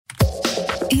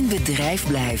bedrijf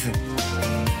blijven.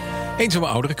 Eenzame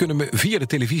ouderen kunnen via de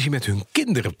televisie met hun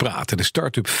kinderen praten. De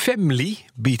start-up Family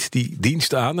biedt die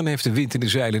dienst aan en heeft de wind in de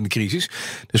zeilen in de crisis.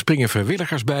 Er springen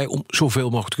vrijwilligers bij om zoveel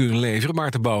mogelijk te kunnen leveren.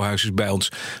 Maarten Bouwhuis is bij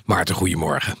ons. Maarten,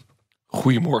 goedemorgen.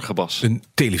 Goedemorgen, Bas. Een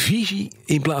televisie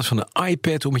in plaats van een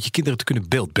iPad om met je kinderen te kunnen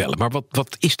beeldbellen. Maar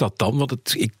wat is dat dan?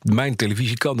 Want mijn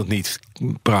televisie kan dat niet.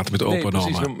 Praten met opa en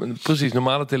oma. Precies,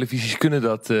 normale televisies kunnen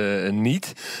dat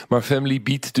niet. Maar Family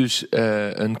biedt dus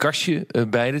een kastje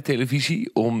bij de televisie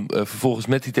om vervolgens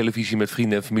met die televisie met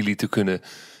vrienden en familie te kunnen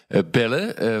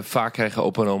bellen. Vaak krijgen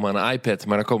opa en oma een iPad,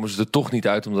 maar dan komen ze er toch niet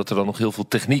uit omdat er dan nog heel veel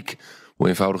techniek, hoe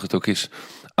eenvoudig het ook is,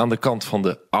 aan de kant van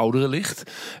de ouderen ligt.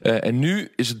 En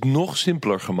nu is het nog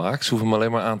simpeler gemaakt. Ze hoeven hem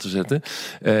alleen maar aan te zetten.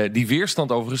 Die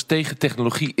weerstand overigens tegen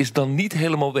technologie is dan niet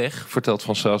helemaal weg, vertelt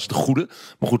Françoise de Goede.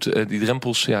 Maar goed, die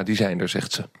drempels, ja, die zijn er,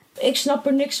 zegt ze. Ik snap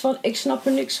er niks van, ik snap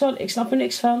er niks van, ik snap er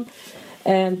niks van.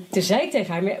 En toen zei ik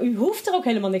tegen haar, maar u hoeft er ook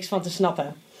helemaal niks van te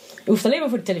snappen. U hoeft alleen maar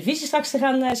voor de televisie straks te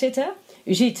gaan zitten.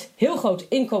 U ziet heel groot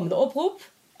inkomende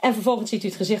oproep. En vervolgens ziet u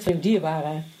het gezicht van uw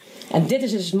dierbaren. En dit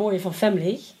is dus het mooie van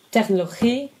Family.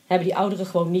 Technologie hebben die ouderen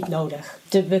gewoon niet nodig.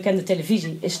 De bekende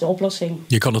televisie is de oplossing.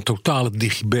 Je kan een totale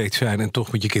digibeet zijn en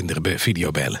toch met je kinderen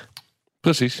videobellen.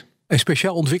 Precies. En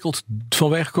speciaal ontwikkeld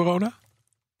vanwege corona?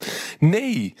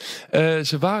 Nee,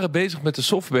 ze waren bezig met de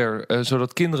software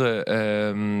zodat kinderen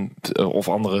of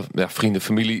andere vrienden,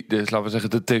 familie, dus laten we zeggen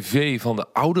de tv van de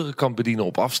ouderen kan bedienen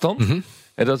op afstand. Mm-hmm.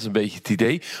 En dat is een beetje het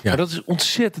idee. Ja. Maar dat is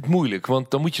ontzettend moeilijk,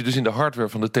 want dan moet je dus in de hardware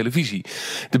van de televisie.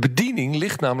 De bediening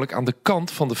ligt namelijk aan de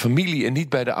kant van de familie en niet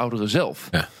bij de ouderen zelf.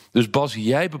 Ja. Dus Bas,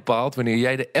 jij bepaalt wanneer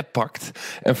jij de app pakt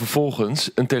en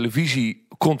vervolgens een televisie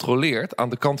controleert aan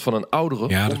de kant van een oudere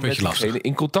om met diegene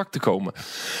in contact te komen.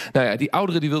 Nou ja, die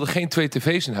ouderen die wilden geen 2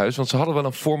 tv's in huis, want ze hadden wel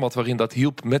een format waarin dat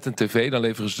hielp met een tv. Dan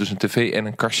leveren ze dus een tv en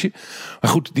een kastje.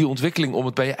 Maar goed, die ontwikkeling om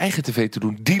het bij je eigen tv te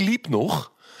doen, die liep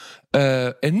nog.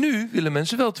 En nu willen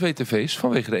mensen wel 2 tv's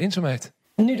vanwege de eenzaamheid.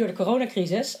 Nu door de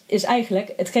coronacrisis is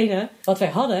eigenlijk hetgene wat wij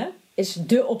hadden, is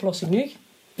de oplossing nu.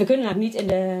 We kunnen namelijk niet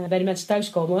bij de mensen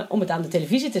thuiskomen om het aan de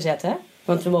televisie te zetten,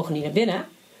 want we mogen niet naar binnen.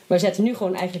 Maar we zetten nu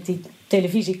gewoon eigenlijk die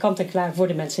televisie kant en klaar voor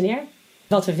de mensen neer.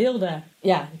 Wat we wilden,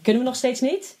 kunnen we nog steeds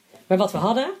niet. Maar wat we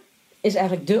hadden, is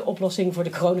eigenlijk de oplossing voor de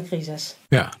coronacrisis.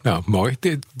 Ja, nou mooi.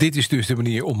 Dit is dus de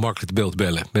manier om makkelijk te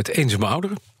beeldbellen met eenzame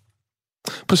ouderen.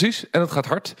 Precies, en het gaat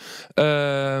hard.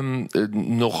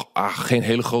 Nog geen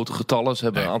hele grote getallen. Ze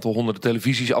hebben een aantal honderden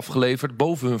televisies afgeleverd,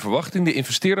 boven hun verwachting. De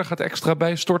investeerder gaat extra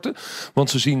bijstorten, want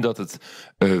ze zien dat het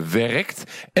werkt.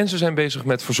 En ze zijn bezig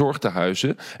met verzorgde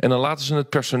huizen. En dan laten ze het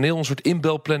personeel een soort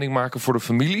inbelplanning maken voor de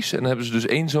families. En dan hebben ze dus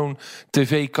 1 zo'n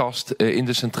tv-kast in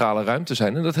de centrale ruimte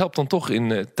zijn. En dat helpt dan toch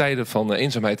in tijden van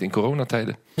eenzaamheid in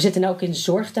coronatijden. We zitten nu ook in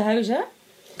zorgtehuizen.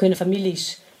 Kunnen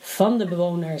families van de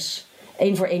bewoners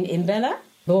 1 voor 1 inbellen.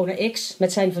 Bewoner X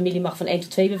met zijn familie mag van 1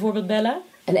 tot 2 bijvoorbeeld bellen.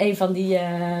 En een van die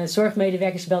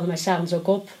zorgmedewerkers belde mij s'avonds ook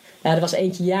op. Er was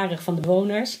eentje jarig van de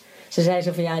bewoners. Ze zei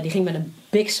zo van die ging met een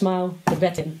big smile de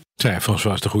bed in. Zei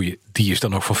Françoise de Goeie, die is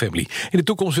dan ook van Family. In de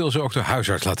toekomst wil ze ook de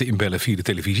huisarts laten inbellen via de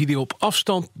televisie, die op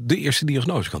afstand de eerste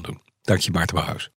diagnose kan doen. Dank je, Maarten Bouwhuis.